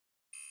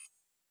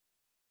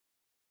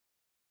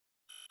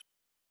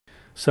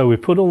So we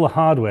put all the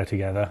hardware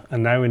together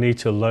and now we need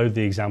to load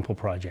the example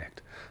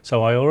project.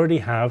 So I already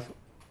have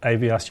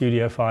AVR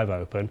Studio 5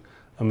 open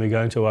and we're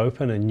going to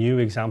open a new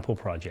example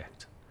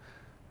project.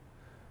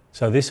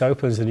 So this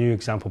opens a new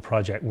example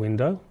project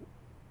window.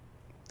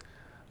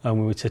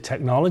 And it's a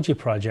technology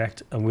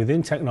project, and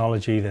within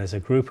technology there's a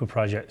group of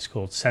projects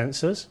called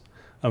sensors,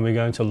 and we're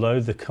going to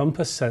load the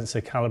compass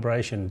sensor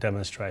calibration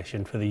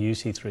demonstration for the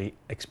UC3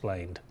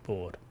 explained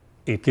board.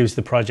 It gives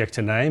the project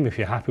a name. If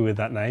you're happy with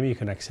that name, you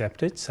can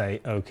accept it,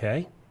 say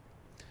OK.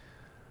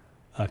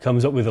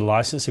 Comes up with a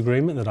license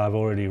agreement that I've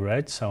already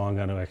read, so I'm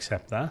going to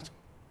accept that.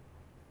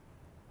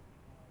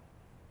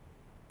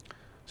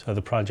 So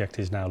the project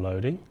is now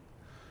loading.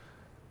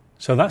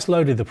 So that's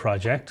loaded the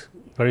project.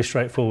 Very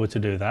straightforward to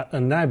do that.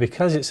 And now,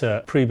 because it's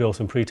a pre-built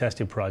and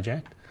pre-tested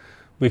project,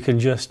 we can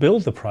just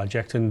build the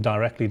project and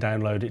directly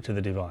download it to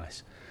the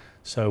device.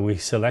 So we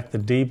select the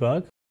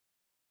debug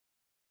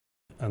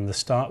and the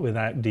start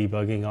without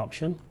debugging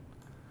option.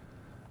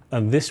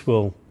 And this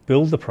will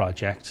build the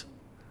project,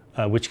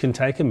 which can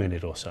take a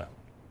minute or so.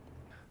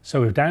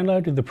 So we've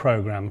downloaded the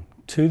program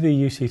to the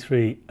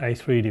UC3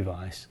 A3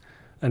 device,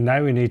 and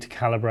now we need to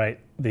calibrate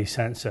the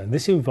sensor.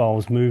 This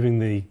involves moving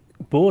the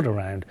board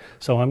around,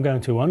 so I'm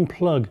going to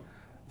unplug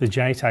the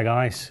JTAG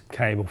ICE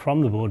cable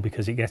from the board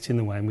because it gets in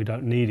the way and we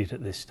don't need it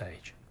at this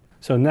stage.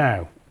 So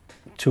now,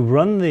 to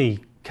run the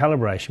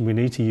calibration, we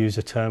need to use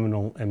a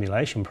terminal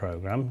emulation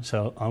program,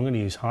 so I'm going to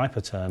use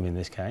Hyperterm in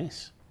this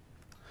case.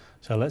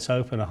 So let's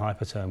open a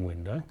Hyperterm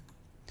window.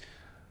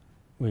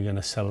 We're going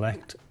to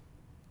select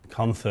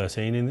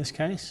COM13 in this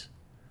case,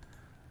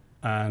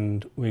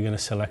 and we're going to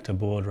select a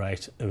baud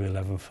rate of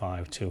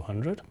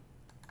 11.5200.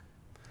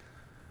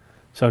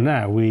 So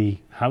now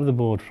we have the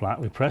board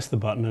flat, we press the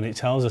button and it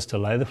tells us to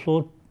lay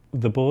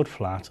the board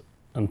flat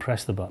and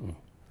press the button.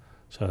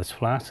 So it's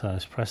flat, so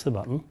let's press the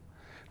button.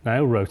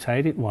 Now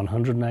rotate it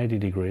 180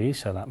 degrees,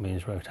 so that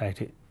means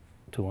rotate it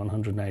to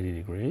 180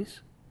 degrees.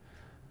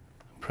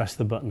 Press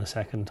the button a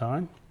second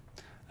time,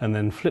 and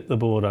then flip the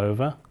board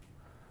over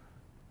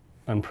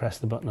and press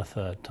the button a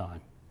third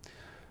time.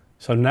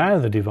 So now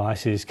the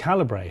device is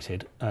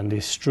calibrated and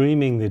is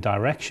streaming the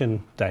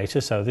direction data.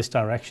 So this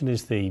direction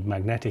is the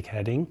magnetic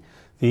heading,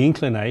 the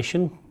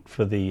inclination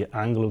for the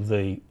angle of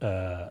the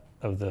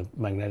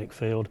magnetic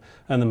field,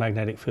 and the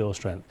magnetic field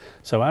strength.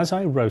 So as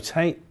I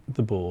rotate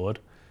the board,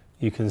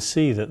 you can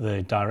see that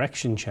the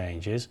direction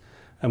changes,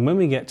 and when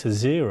we get to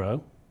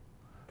 0,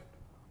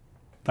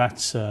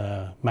 that's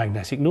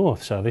magnetic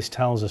north. So this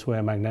tells us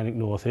where magnetic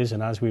north is,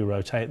 and as we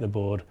rotate the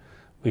board,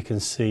 we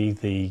can see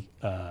the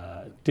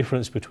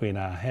difference between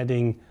our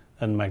heading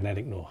and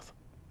magnetic north.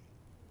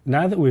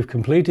 Now that we've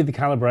completed the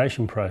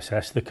calibration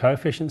process, the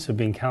coefficients have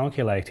been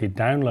calculated,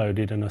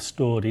 downloaded and are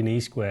stored in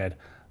E²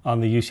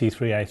 on the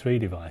UC3A3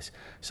 device.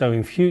 So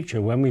in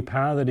future, when we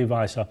power the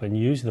device up and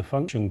use the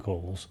function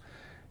calls,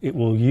 it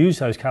will use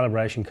those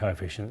calibration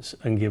coefficients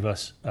and give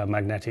us a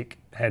magnetic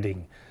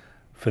heading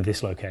for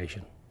this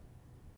location.